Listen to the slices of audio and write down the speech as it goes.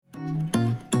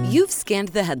You've scanned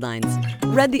the headlines,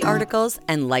 read the articles,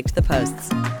 and liked the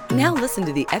posts. Now listen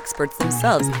to the experts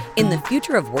themselves in the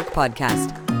Future of Work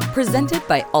podcast, presented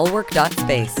by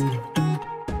allwork.space.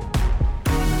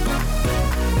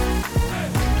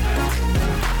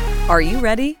 Are you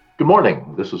ready? Good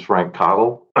morning. This is Frank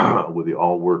Cottle with the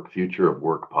All Work Future of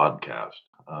Work podcast.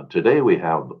 Today we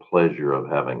have the pleasure of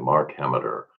having Mark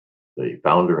Hemmeter, the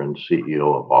founder and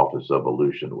CEO of Office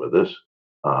Evolution, with us.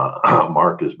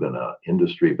 Mark has been an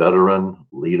industry veteran,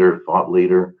 leader, thought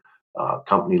leader,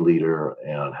 company leader,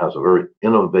 and has a very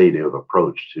innovative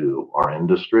approach to our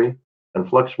industry and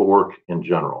flexible work in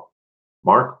general.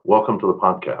 Mark, welcome to the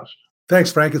podcast.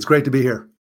 Thanks, Frank. It's great to be here.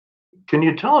 Can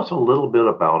you tell us a little bit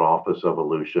about Office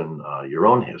Evolution, your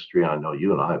own history? I know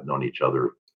you and I have known each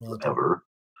other forever.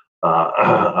 But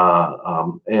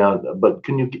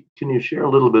can you share a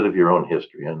little bit of your own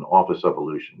history and Office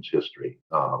Evolution's history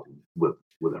with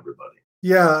everybody?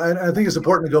 Yeah, I think it's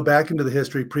important to go back into the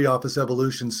history pre-Office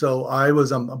Evolution. So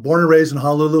I'm born and raised in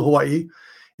Honolulu, Hawaii,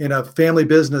 in a family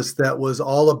business that was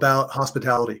all about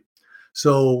hospitality.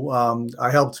 So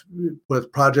I helped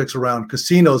with projects around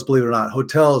casinos, believe it or not,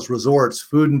 hotels, resorts,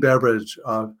 food and beverage,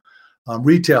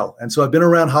 retail. And so I've been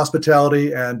around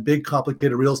hospitality and big,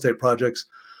 complicated real estate projects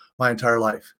my entire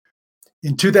life.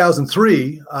 In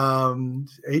 2003,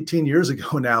 18 years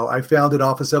ago now, I founded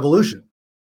Office Evolution,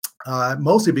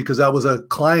 mostly because I was a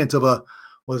client of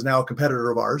was now a competitor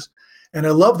of ours. And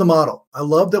I love the model. I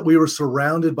love that we were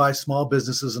surrounded by small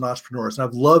businesses and entrepreneurs. And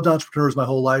I've loved entrepreneurs my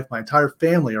whole life. My entire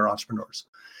family are entrepreneurs.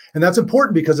 And that's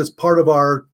important because it's part of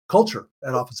our culture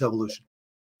at Office Evolution.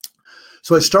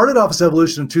 So I started Office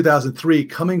Evolution in 2003,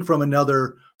 coming from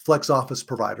another flex office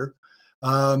provider.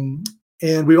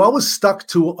 And we've always stuck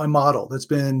to a model that's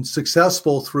been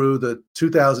successful through the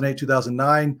 2008,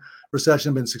 2009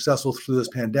 recession, been successful through this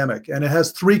pandemic. And it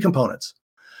has three components.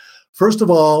 First of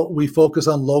all, we focus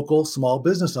on local small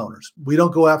business owners. We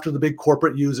don't go after the big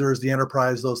corporate users, the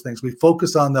enterprise, those things. We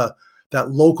focus on that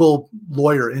local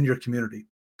lawyer in your community.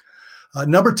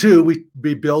 Number two,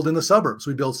 we build in the suburbs.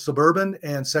 We build suburban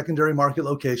and secondary market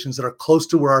locations that are close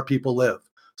to where our people live.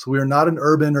 So we are not an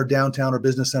urban or downtown or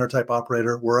business center type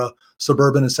operator. We're a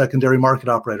suburban and secondary market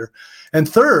operator. And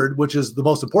third, which is the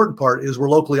most important part, is we're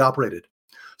locally operated.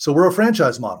 So we're a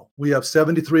franchise model. We have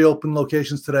 73 open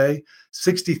locations today.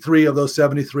 63 of those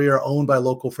 73 are owned by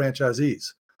local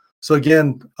franchisees. So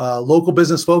again, local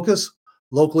business focus,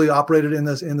 locally operated in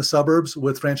the suburbs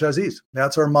with franchisees.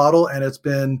 That's our model, and it's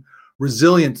been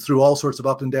resilient through all sorts of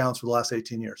ups and downs for the last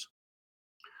 18 years.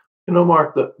 You know,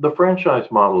 Mark, the franchise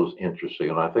model is interesting,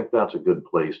 and I think that's a good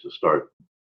place to start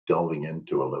delving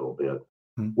into a little bit.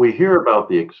 We hear about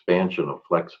the expansion of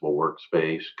flexible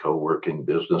workspace, co-working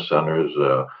business centers,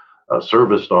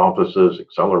 serviced offices,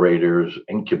 accelerators,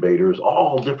 incubators,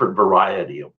 all different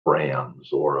variety of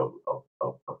brands or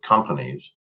of companies.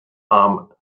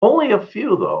 Only a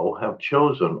few, though, have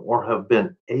chosen or have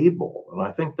been able, and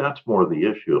I think that's more the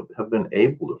issue, have been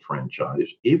able to franchise,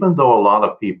 even though a lot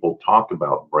of people talk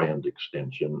about brand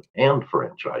extension and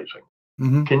franchising.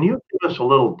 Mm-hmm. Can you give us a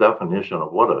little definition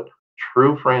of what a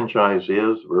true franchise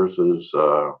is versus,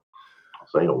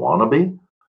 say, a wannabe?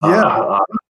 Yeah.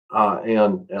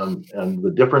 And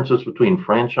the differences between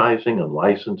franchising and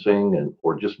licensing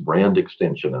or just brand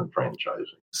extension and franchising.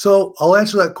 So I'll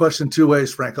answer that question two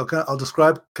ways, Frank. I'll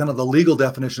describe kind of the legal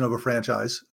definition of a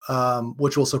franchise,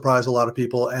 which will surprise a lot of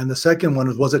people. And the second one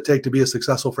is, what does it take to be a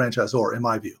successful franchisor, in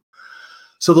my view?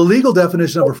 So the legal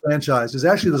definition of a franchise is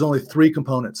actually, there's only three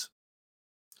components.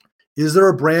 Is there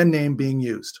a brand name being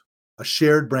used? A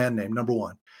shared brand name, number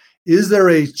one. Is there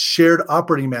a shared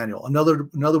operating manual? In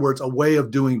other words, a way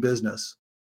of doing business.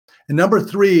 And number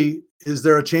three, is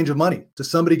there a change of money?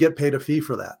 Does somebody get paid a fee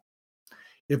for that?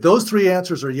 If those three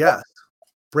answers are yes,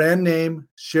 brand name,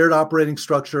 shared operating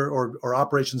structure or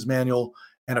operations manual,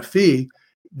 and a fee,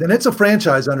 then it's a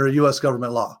franchise under a U.S.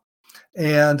 government law.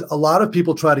 And a lot of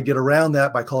people try to get around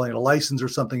that by calling it a license or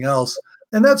something else.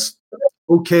 And that's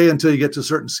okay until you get to a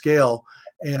certain scale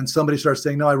and somebody starts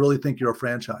saying, no, I really think you're a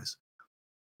franchise.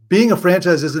 Being a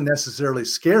franchise isn't necessarily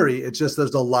scary. It's just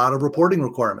there's a lot of reporting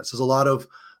requirements. There's a lot of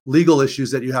legal issues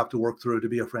that you have to work through to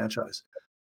be a franchise.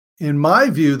 In my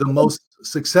view, the most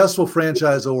successful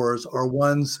franchisors are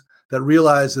ones that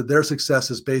realize that their success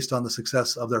is based on the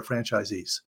success of their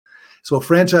franchisees. So a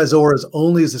franchisor is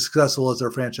only as successful as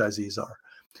their franchisees are.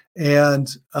 And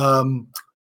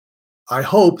I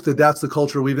hope that that's the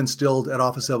culture we've instilled at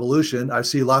Office Evolution. I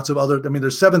see lots of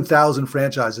there's 7,000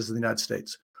 franchises in the United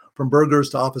States, from burgers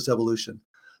to Office Evolution.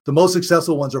 The most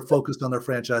successful ones are focused on their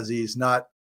franchisees, not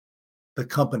the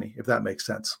company, if that makes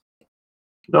sense.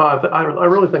 No, I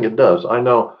really think it does. I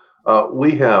know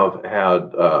We have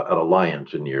had an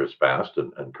alliance in years past,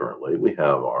 and currently we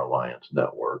have our alliance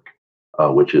network,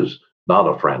 which is not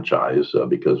a franchise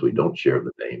because we don't share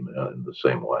the name in the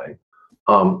same way.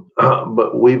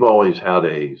 But we've always had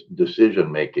a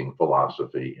decision-making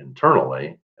philosophy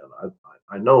internally, and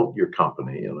I know your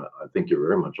company, and I think you're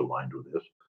very much aligned with this,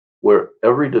 where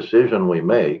every decision we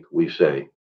make, we say,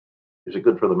 is it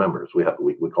good for the members? We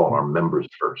call it our members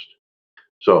first.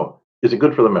 So is it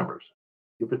good for the members?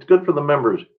 If it's good for the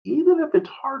members, even if it's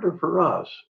harder for us,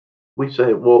 we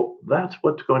say, well, that's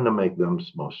what's going to make them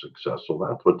most successful.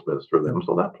 That's what's best for them.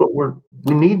 So that's what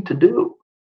we need to do.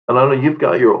 And I know you've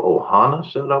got your Ohana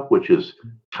set up, which is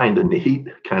kind of neat,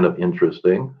 kind of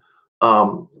interesting.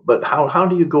 But how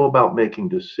do you go about making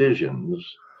decisions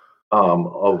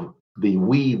of the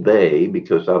we, they,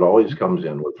 because that always comes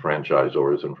in with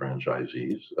franchisors and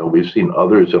franchisees. We've seen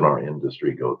others in our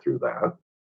industry go through that.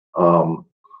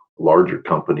 Larger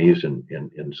companies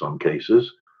in some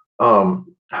cases.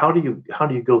 How do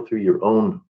you go through your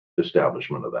own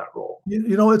establishment of that role?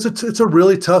 It's a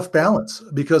really tough balance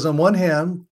because on one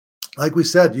hand, like we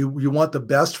said, you want the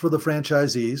best for the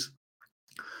franchisees.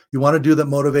 You want to do that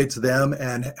motivates them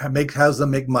and has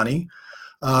them make money.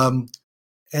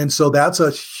 And so that's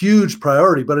a huge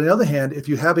priority. But on the other hand, if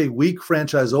you have a weak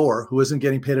franchisor who isn't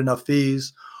getting paid enough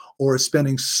fees or is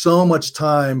spending so much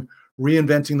time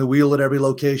reinventing the wheel at every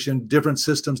location, different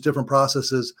systems, different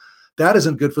processes, that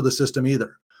isn't good for the system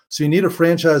either. So you need a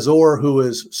franchisor who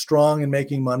is strong in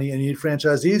making money, and you need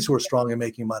franchisees who are strong in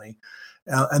making money.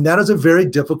 And that is a very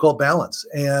difficult balance.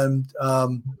 And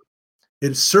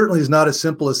it certainly is not as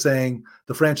simple as saying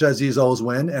the franchisees always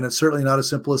win. And it's certainly not as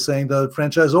simple as saying the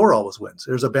franchisor always wins.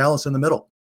 There's a balance in the middle.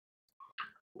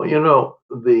 Well,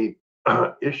 the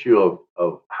issue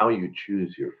of how you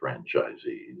choose your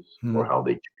franchisees or how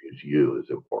they choose you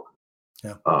is important.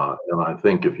 Yeah. And I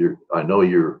think I know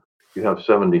you have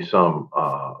 70 some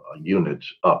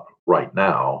units up right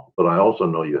now, but I also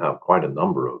know you have quite a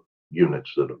number of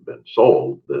units that have been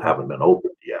sold that haven't been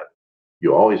opened yet.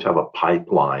 You always have a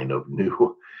pipeline of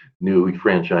new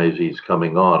franchisees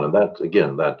coming on, and that's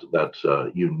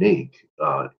unique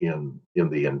in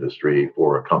the industry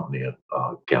for a company,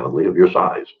 candidly, of your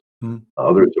size.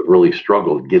 Others have really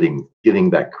struggled getting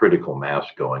that critical mass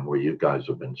going, where you guys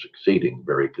have been succeeding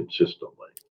very consistently.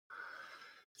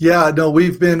 Yeah, no,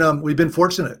 we've been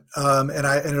fortunate, and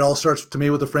it all starts to me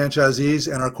with the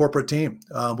franchisees and our corporate team.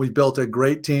 We've built a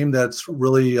great team that's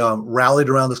really rallied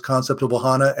around this concept of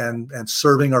Ohana and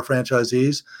serving our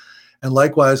franchisees. And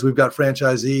likewise, we've got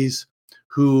franchisees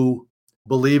who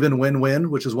believe in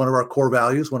win-win, which is one of our core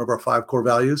values, one of our 5 core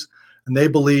values. And they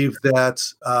believe that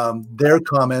their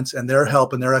comments and their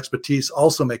help and their expertise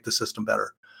also make the system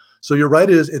better. So you're right,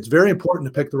 it's very important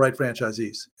to pick the right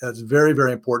franchisees. It's very,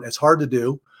 very important. It's hard to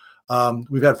do.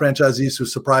 We've had franchisees who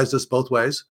surprised us both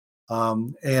ways.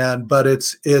 But it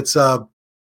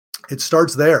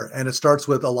starts there, and it starts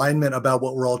with alignment about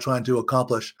what we're all trying to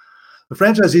accomplish. The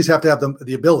franchisees have to have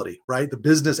the ability, right? The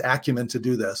business acumen to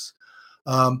do this.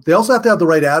 They also have to have the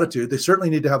right attitude. They certainly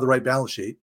need to have the right balance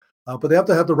sheet, but they have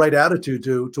to have the right attitude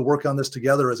to work on this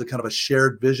together as a kind of a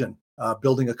shared vision,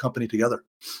 building a company together.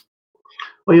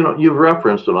 Well, you've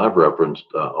referenced, and I've referenced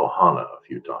Ohana a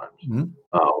few times.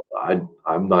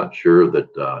 I'm not sure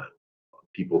that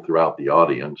people throughout the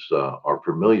audience are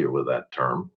familiar with that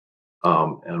term,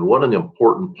 and what an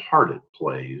important part it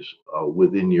plays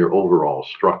within your overall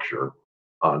structure,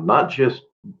 not just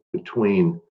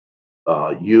between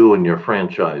you and your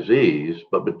franchisees,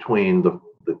 but between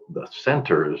the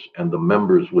centers and the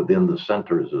members within the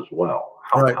centers as well.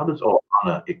 How does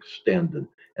Ohana extend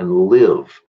and live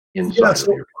inside of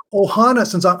your? Ohana,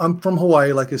 since I'm from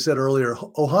Hawaii, like I said earlier,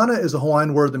 Ohana is a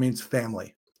Hawaiian word that means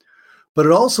family. But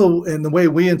it also, in the way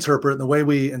we interpret it, and the way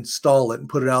we install it and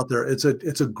put it out there, it's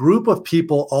a group of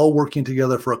people all working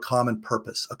together for a common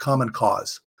purpose, a common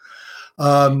cause,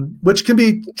 which can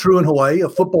be true in Hawaii. A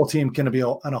football team can be an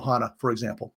Ohana, for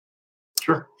example.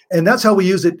 Sure. And that's how we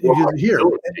use it here.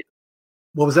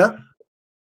 What was that?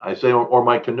 I say, or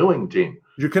my canoeing team.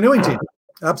 Your canoeing team.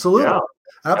 Absolutely. Yeah.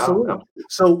 Absolutely.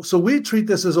 So we treat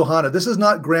this as Ohana. This is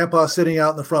not grandpa sitting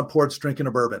out in the front porch drinking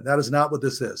a bourbon. That is not what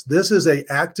this is. This is an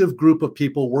active group of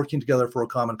people working together for a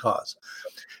common cause.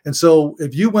 And so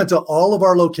if you went to all of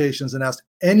our locations and asked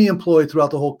any employee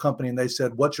throughout the whole company and they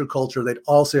said, what's your culture? They'd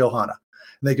all say Ohana.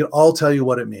 And they could all tell you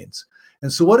what it means.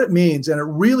 And so what it means, and it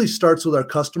really starts with our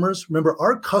customers. Remember,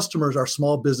 our customers are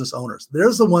small business owners.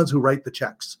 They're the ones who write the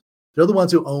checks. They're the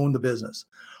ones who own the business.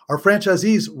 Our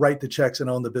franchisees write the checks and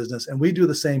own the business, and we do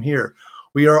the same here.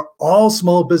 We are all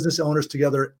small business owners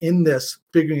together in this,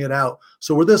 figuring it out.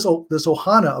 So we're this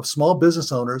ohana of small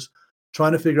business owners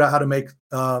trying to figure out how to make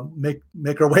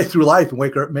our way through life and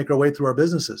make our way through our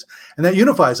businesses. And that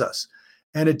unifies us.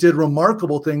 And it did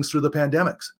remarkable things through the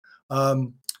pandemics.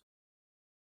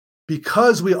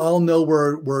 Because we all know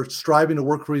we're striving to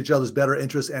work for each other's better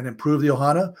interests and improve the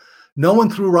ohana, no one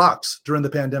threw rocks during the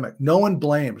pandemic. No one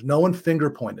blamed. No one finger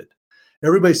pointed.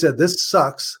 Everybody said, this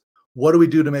sucks. What do we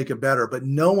do to make it better? But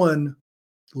no one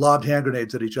lobbed hand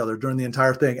grenades at each other during the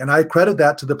entire thing. And I credit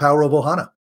that to the power of ohana.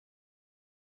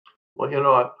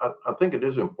 Well, I think it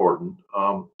is important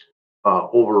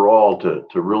overall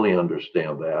to really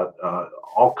understand that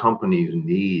all companies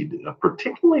need,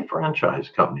 particularly franchise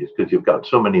companies, because you've got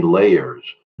so many layers.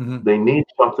 Mm-hmm. They need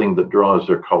something that draws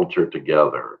their culture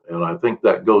together. And I think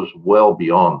that goes well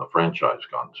beyond the franchise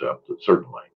concept,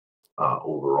 certainly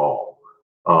overall.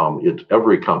 It's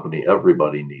every company,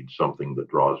 everybody needs something that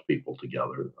draws people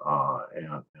together.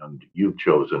 And you've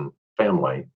chosen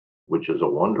family, which is a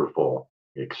wonderful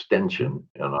extension.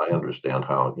 And I understand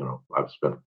how, I've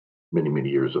spent many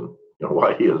years in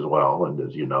Hawaii as well. And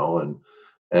as you know,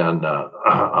 and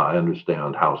I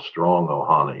understand how strong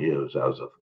ohana is as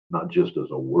not just as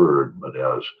a word, but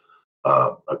as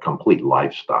a complete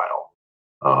lifestyle.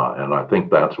 And I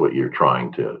think that's what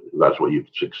that's what you've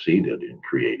succeeded in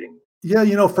creating.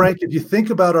 Yeah, Frank, if you think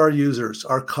about our users,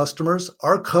 our customers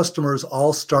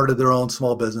all started their own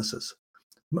small businesses,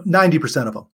 90%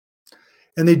 of them.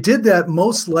 And they did that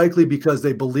most likely because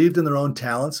they believed in their own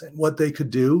talents and what they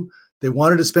could do. They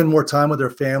wanted to spend more time with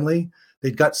their family.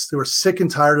 They were sick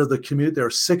and tired of the commute. They were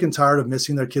sick and tired of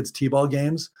missing their kids' t-ball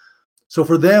games. So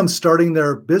for them, starting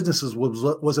their businesses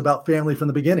was about family from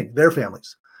the beginning, their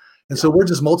families. And so we're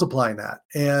just multiplying that.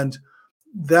 And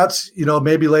that's,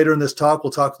 maybe later in this talk,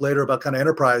 we'll talk later about kind of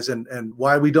enterprise and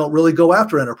why we don't really go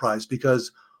after enterprise,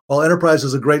 because while enterprise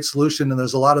is a great solution and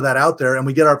there's a lot of that out there and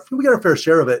we get our fair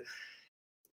share of it,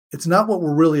 it's not what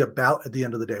we're really about at the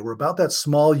end of the day. We're about that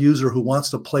small user who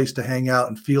wants a place to hang out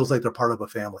and feels like they're part of a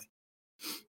family.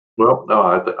 Well, no,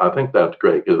 I think that's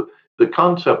great. The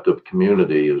concept of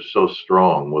community is so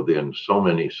strong within so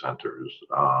many centers,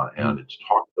 and it's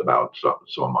talked about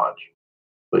so much.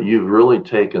 But you've really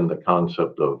taken the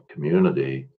concept of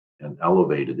community and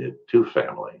elevated it to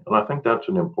family. And I think that's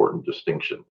an important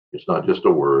distinction. It's not just a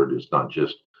word. It's not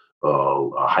just a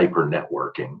hyper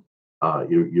networking.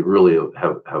 You really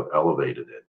have elevated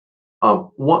it.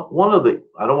 One of the,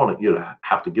 I don't want you to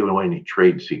have to give away any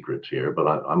trade secrets here, but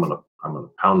I'm gonna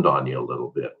pound on you a little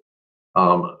bit.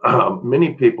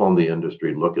 Many people in the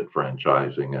industry look at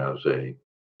franchising as a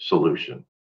solution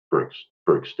for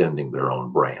extending their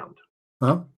own brand.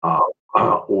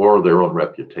 Or their own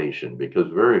reputation, because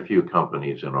very few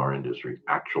companies in our industry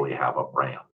actually have a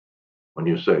brand. When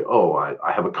you say, "Oh,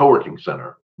 I have a co-working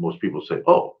center," most people say,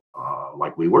 "Oh,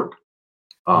 like WeWork,"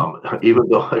 even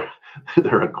though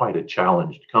they're quite a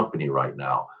challenged company right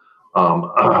now.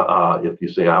 If you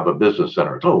say, "I have a business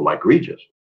center," it's, "Oh, like Regus."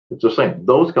 It's the same.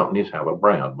 Those companies have a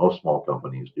brand. Most small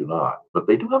companies do not, but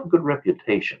they do have a good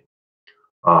reputation.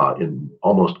 In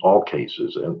almost all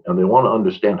cases, and they want to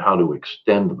understand how to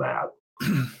extend that.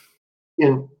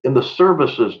 In the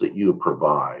services that you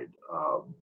provide,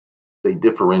 they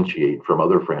differentiate from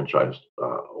other franchise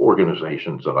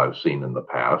organizations that I've seen in the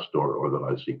past or that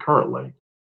I see currently.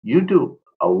 You do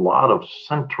a lot of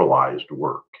centralized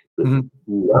work that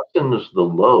lessens the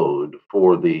load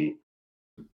for the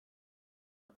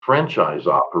franchise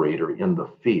operator in the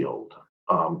field.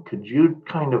 Could you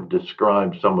kind of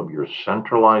describe some of your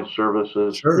centralized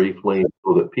services briefly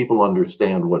so that people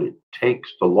understand what it takes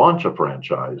to launch a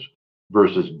franchise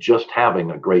versus just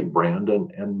having a great brand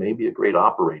and maybe a great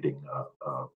operating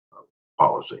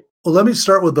policy? Well, let me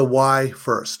start with the why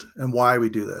first and why we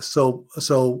do this. So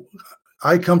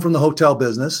I come from the hotel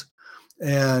business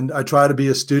and I try to be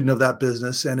a student of that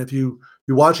business. And if you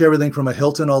watch everything from a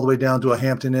Hilton all the way down to a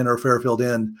Hampton Inn or a Fairfield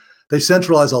Inn, they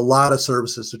centralize a lot of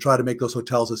services to try to make those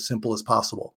hotels as simple as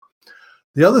possible.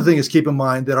 The other thing is keep in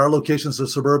mind that our locations are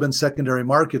suburban secondary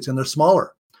markets and they're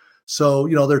smaller. So,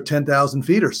 they're 10,000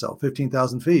 feet or so,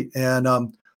 15,000 feet. And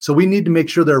so we need to make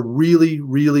sure they're really,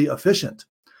 really efficient.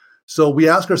 So we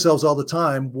ask ourselves all the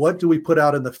time, what do we put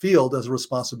out in the field as a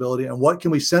responsibility and what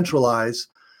can we centralize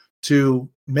to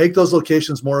make those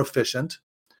locations more efficient?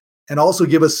 And also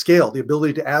give us scale, the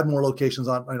ability to add more locations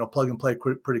on, plug and play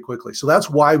pretty quickly. So that's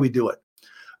why we do it.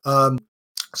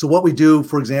 So what we do,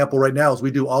 for example, right now is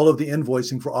we do all of the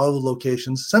invoicing for all the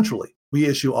locations centrally. We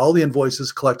issue all the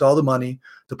invoices, collect all the money,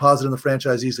 deposit in the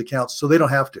franchisees' accounts so they don't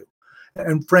have to.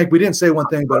 And Frank, we didn't say one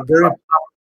thing, but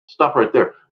Stop right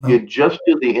there. Do you just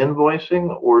do the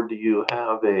invoicing, or do you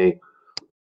have a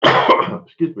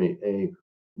excuse me, a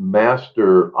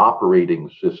master operating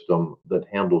system that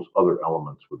handles other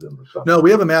elements within the center? No,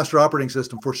 we have a master operating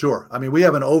system for sure. I mean, we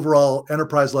have an overall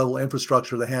enterprise level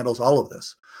infrastructure that handles all of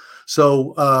this.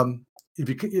 So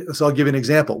so I'll give you an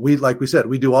example. Like we said,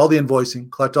 we do all the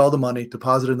invoicing, collect all the money,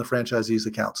 deposit it in the franchisees'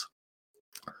 accounts,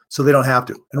 so they don't have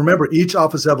to. And remember, each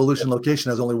Office Evolution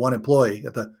location has only one employee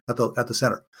at the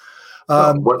center.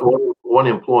 One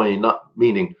employee, not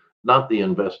the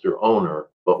investor owner,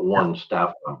 but one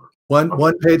staff member.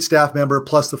 One paid staff member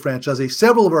plus the franchisee.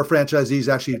 Several of our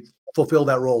franchisees actually fulfill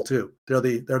that role too. They're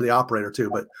the operator too,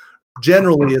 but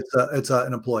generally it's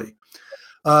an employee.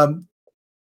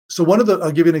 So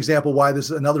I'll give you an example why this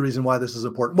is another reason why this is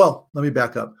important. Well, let me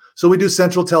back up. So we do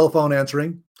central telephone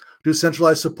answering, do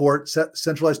centralized support,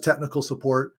 centralized technical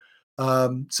support,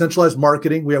 centralized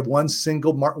marketing. We have one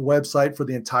single website for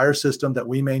the entire system that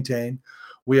we maintain.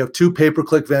 We have 2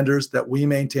 pay-per-click vendors that we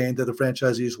maintain that the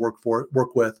franchisees work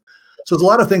with. So there's a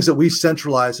lot of things that we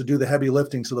centralize to do the heavy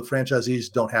lifting so the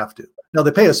franchisees don't have to. Now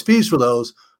they pay us fees for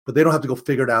those, but they don't have to go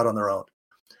figure it out on their own.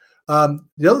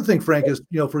 The other thing, Frank, is,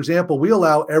 for example, we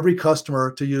allow every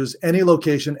customer to use any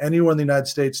location anywhere in the United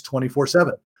States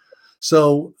 24/7.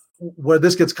 So where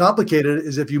this gets complicated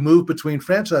is if you move between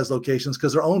franchise locations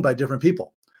because they're owned by different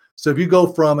people. So if you go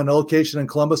from an location in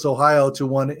Columbus, Ohio to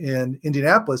one in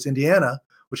Indianapolis, Indiana,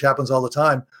 which happens all the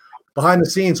time, behind the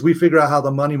scenes, we figure out how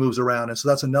the money moves around. And so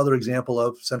that's another example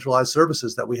of centralized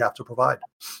services that we have to provide.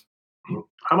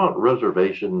 How about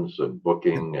reservations and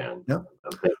booking and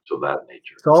things of that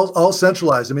nature? It's all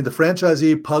centralized. I mean, the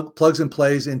franchisee plugs and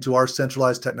plays into our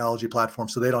centralized technology platform,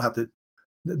 so they aren't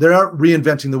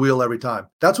reinventing the wheel every time.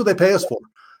 That's what they pay us for.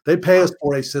 They pay us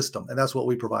for a system, and that's what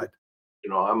we provide.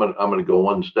 I'm going to go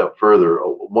one step further.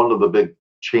 One of the big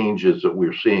changes that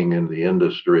we're seeing in the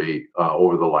industry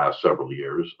over the last several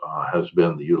years has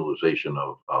been the utilization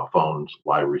of phones,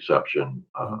 live reception,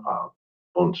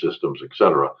 phone systems,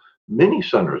 etc. Many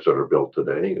centers that are built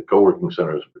today, co-working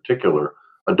centers in particular,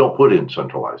 don't put in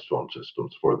centralized phone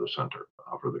systems for the center,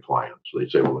 for the client. So they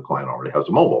say, well, the client already has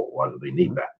a mobile. Why do they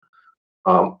need that?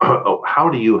 How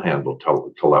do you handle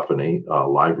telephony,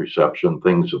 live reception,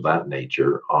 things of that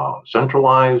nature?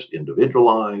 Centralized,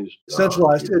 individualized?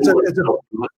 Centralized.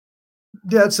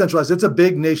 It's centralized. It's a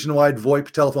big nationwide VoIP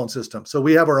telephone system. So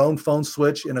we have our own phone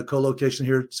switch in a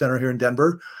co-location center here in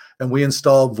Denver, and we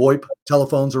install VoIP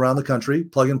telephones around the country,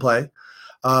 plug and play.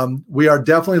 We are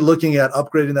definitely looking at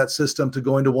upgrading that system to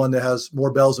going to one that has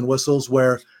more bells and whistles,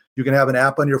 where you can have an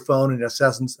app on your phone, and in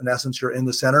essence, you're in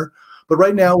the center. But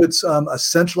right now, it's a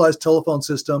centralized telephone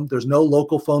system. There's no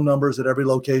local phone numbers at every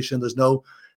location. There's no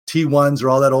T1s or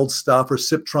all that old stuff or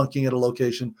SIP trunking at a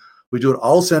location. We do it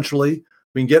all centrally.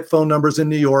 We can get phone numbers in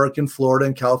New York and Florida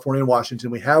and California and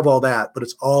Washington. We have all that, but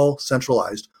it's all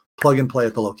centralized, plug and play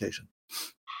at the location.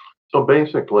 So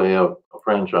basically, a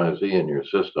franchisee in your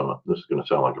system, this is going to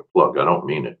sound like a plug. I don't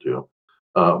mean it to,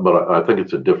 but I think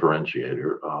it's a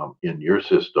differentiator. In your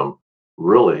system,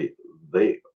 really,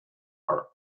 they are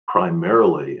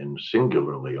primarily and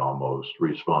singularly almost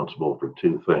responsible for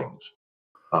 2 things.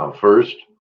 First,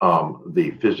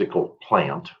 the physical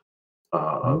plant,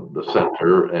 the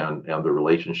center, and the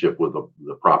relationship with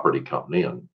the property company,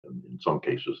 and in some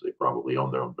cases, they probably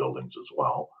own their own buildings as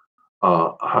well.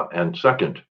 And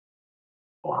second,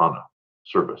 Ohana,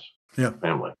 service,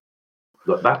 family.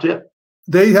 That's it.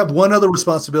 They have one other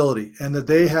responsibility, and that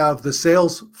they have the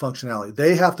sales functionality.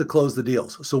 They have to close the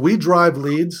deals. So we drive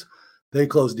leads, they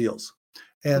close deals.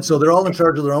 And so they're all in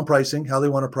charge of their own pricing, how they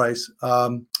want to price.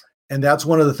 And that's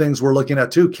one of the things we're looking at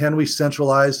too. Can we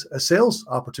centralize a sales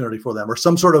opportunity for them, or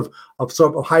some sort of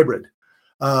hybrid?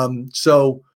 But that's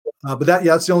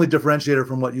the only differentiator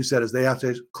from what you said, is they have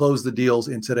to close the deals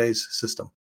in today's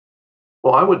system.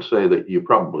 Well, I would say that you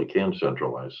probably can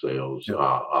centralize sales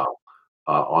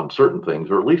on certain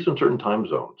things, or at least in certain time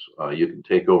zones. You can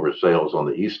take over sales on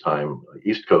the East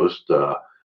Coast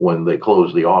when they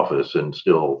close the office, and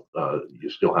you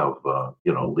still have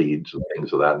leads and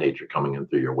things of that nature coming in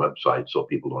through your website, so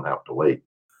people don't have to wait.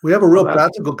 We have a real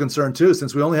practical concern too,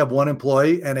 since we only have one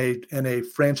employee and a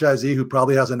franchisee who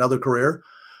probably has another career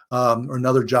or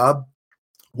another job.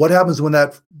 What happens when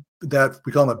that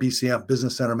we call them a BCM,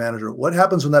 business center manager? What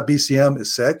happens when that BCM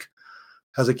is sick,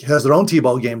 has their own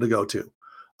T-ball game to go to,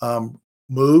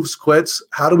 moves, quits?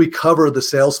 How do we cover the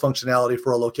sales functionality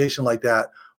for a location like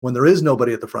that when there is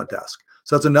nobody at the front desk?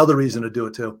 So that's another reason to do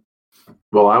it too.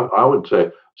 Well, I would say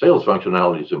sales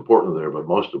functionality is important there, but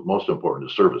most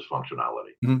important is service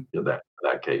functionality. In that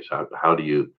case. How do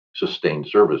you sustained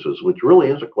services, which really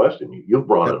is a question. You've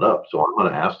brought Yep. it up, so I'm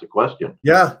going to ask the question.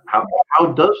 Yeah. How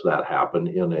does that happen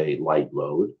in a light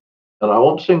load? And I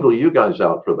won't single you guys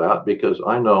out for that because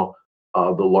I know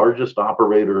the largest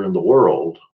operator in the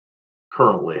world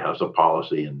currently has a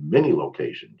policy in many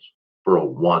locations for a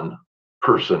one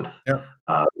person Yeah.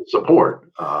 support.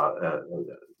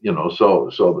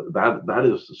 So that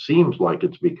is seems like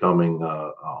it's becoming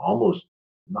almost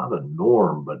not a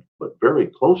norm, but very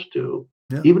close to,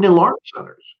 Yeah. even in large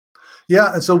centers.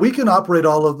 Yeah, and so we can operate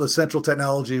all of the central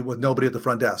technology with nobody at the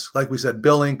front desk. Like we said,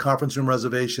 billing, conference room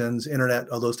reservations, internet,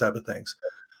 all those type of things.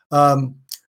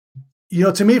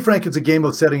 To me, Frank, it's a game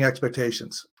of setting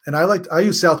expectations. And I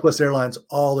use Southwest Airlines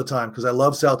all the time because I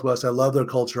love Southwest. I love their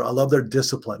culture. I love their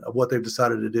discipline of what they've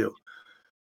decided to do.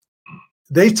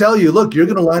 They tell you, look, you're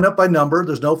going to line up by number.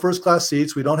 There's no first class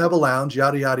seats. We don't have a lounge,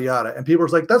 yada, yada, yada. And people are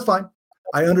like, that's fine.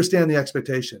 I understand the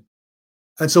expectation.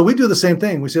 And so we do the same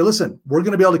thing. We say, listen, we're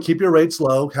going to be able to keep your rates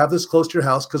low, have this close to your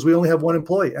house because we only have one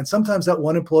employee. And sometimes that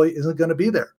one employee isn't going to be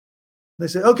there. They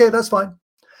say, okay, that's fine.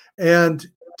 And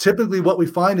typically what we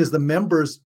find is the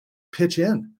members pitch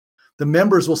in. The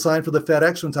members will sign for the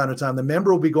FedEx from time to time. The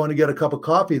member will be going to get a cup of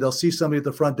coffee. They'll see somebody at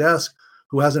the front desk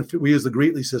who we use the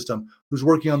Greetly system, who's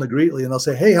working on the Greetly, and they'll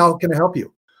say, hey, how can I help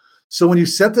you? So when you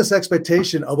set this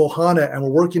expectation of Ohana and we're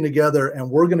working together and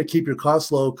we're going to keep your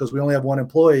costs low because we only have one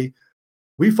employee,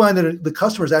 we find that the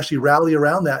customers actually rally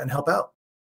around that and help out.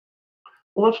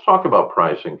 Well, let's talk about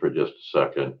pricing for just a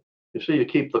second. You see, you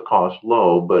keep the cost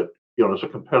low, but it's a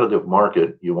competitive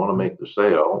market. You want to make the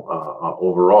sale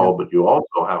overall, but you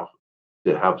also have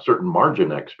to have certain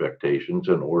margin expectations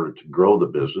in order to grow the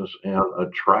business and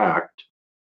attract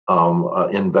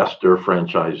investor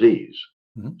franchisees.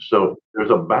 Mm-hmm. So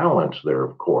there's a balance there,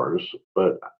 of course,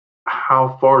 but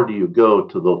how far do you go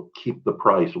to the keep the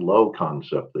price low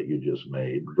concept that you just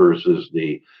made versus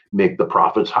the make the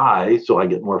profits high so I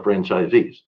get more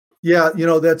franchisees? Yeah,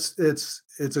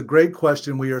 it's a great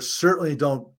question. We certainly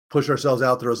don't push ourselves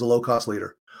out there as a low cost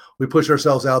leader. We push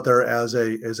ourselves out there as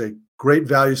a great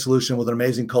value solution with an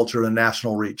amazing culture and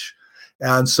national reach.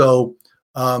 And so,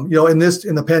 in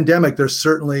the pandemic, there's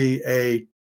certainly a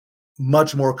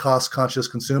much more cost conscious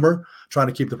consumer trying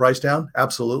to keep the price down.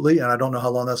 Absolutely. And I don't know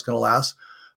how long that's going to last.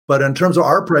 But in terms of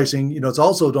our pricing, it's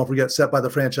also, don't forget, set by the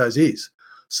franchisees.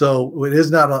 So it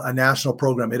is not a national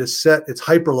program. It is set, it's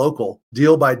hyper local,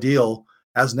 deal by deal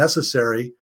as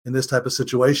necessary in this type of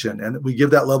situation. And we give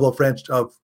that level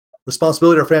of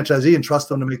responsibility to our franchisee and trust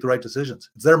them to make the right decisions.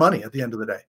 It's their money at the end of the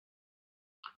day.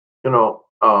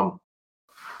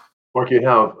 Mark, you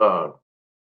have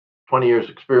 20 years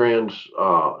experience,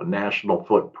 a national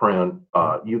footprint.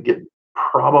 You get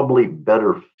probably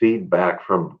better feedback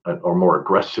or more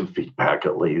aggressive feedback,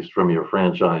 at least, from your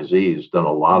franchisees than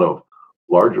a lot of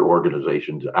larger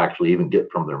organizations actually even get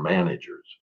from their managers.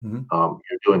 Mm-hmm.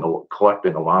 You're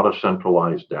collecting a lot of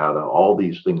centralized data, all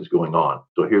these things going on.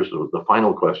 So here's the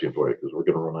final question for you, because we're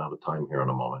going to run out of time here in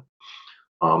a moment.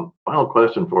 Final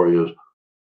question for you is,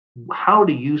 how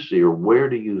do you see, or where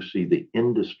do you see the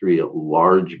industry at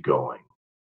large going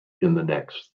in the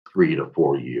next 3 to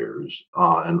 4 years?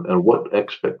 And what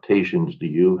expectations do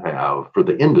you have for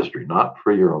the industry, not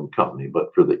for your own company,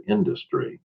 but for the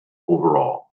industry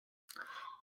overall?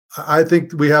 I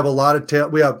think we have a lot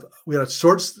of we had a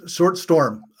short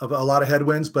storm of a lot of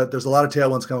headwinds, but there's a lot of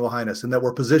tailwinds coming behind us, and that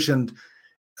we're positioned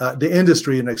the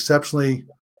industry in an exceptionally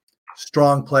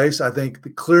strong place. I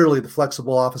think clearly the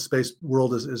flexible office space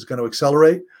world is going to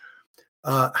accelerate.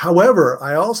 However,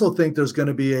 I also think there's going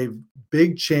to be a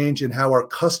big change in how our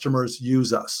customers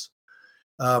use us.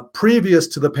 Previous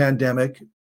to the pandemic,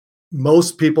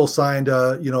 most people signed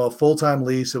a full-time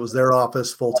lease. It was their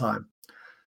office full-time.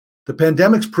 The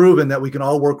pandemic's proven that we can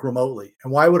all work remotely.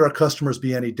 And why would our customers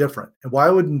be any different? And why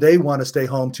wouldn't they want to stay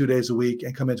home 2 days a week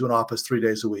and come into an office 3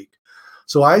 days a week?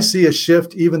 So I see a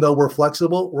shift. Even though we're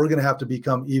flexible, we're going to have to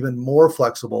become even more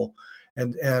flexible.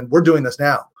 And we're doing this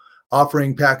now,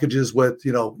 offering packages with,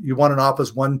 you want an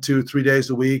office 1, 2, 3 days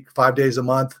a week, 5 days a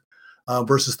month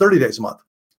versus 30 days a month.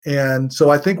 And so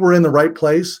I think we're in the right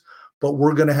place, but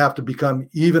we're going to have to become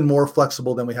even more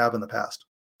flexible than we have in the past.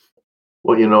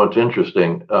 Well, it's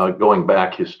interesting. Going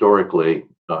back historically,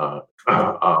 the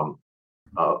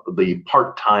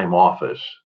part-time office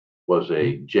was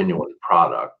a genuine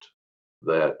product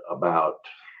that about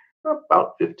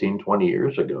 15, 20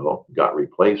 years ago got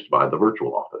replaced by the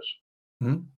virtual office.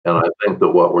 Mm-hmm. And I think that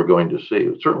what we're going to see,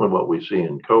 certainly what we see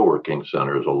in co-working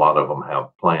centers, a lot of them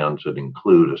have plans that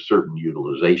include a certain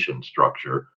utilization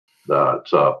structure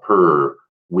that's per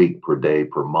week, per day,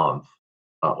 per month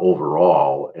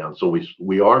overall. And so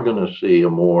we are going to see a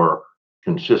more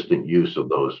consistent use of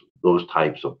those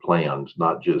types of plans,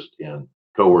 not just in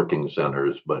co-working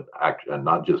centers, but and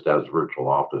not just as virtual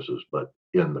offices, but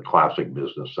in the classic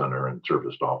business center and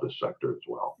serviced office sector as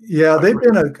well. Yeah, they've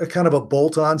been a kind of a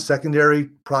bolt-on secondary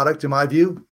product in my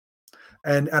view.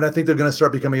 And I think they're going to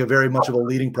start becoming a very much of a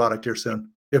leading product here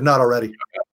soon, if not already.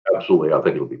 Absolutely. I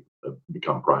think it'll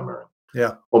become primary.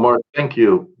 Yeah. Well, Mark, thank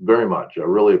you very much. I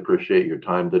really appreciate your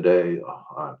time today.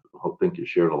 I think you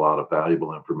shared a lot of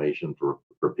valuable information for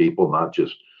people, not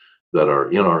just that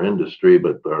are in our industry,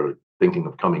 but that are thinking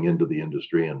of coming into the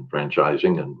industry and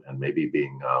franchising and maybe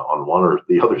being on one or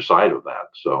the other side of that.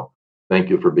 So thank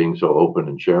you for being so open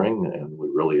and sharing, and we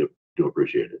really do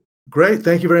appreciate it. Great.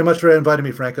 Thank you very much for inviting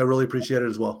me, Frank. I really appreciate it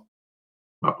as well.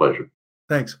 My pleasure.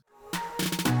 Thanks.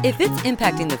 If it's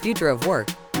impacting the future of work,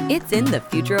 it's in the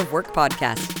Future of Work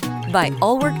podcast by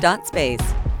allwork.space.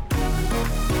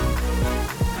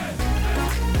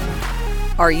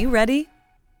 Are you ready?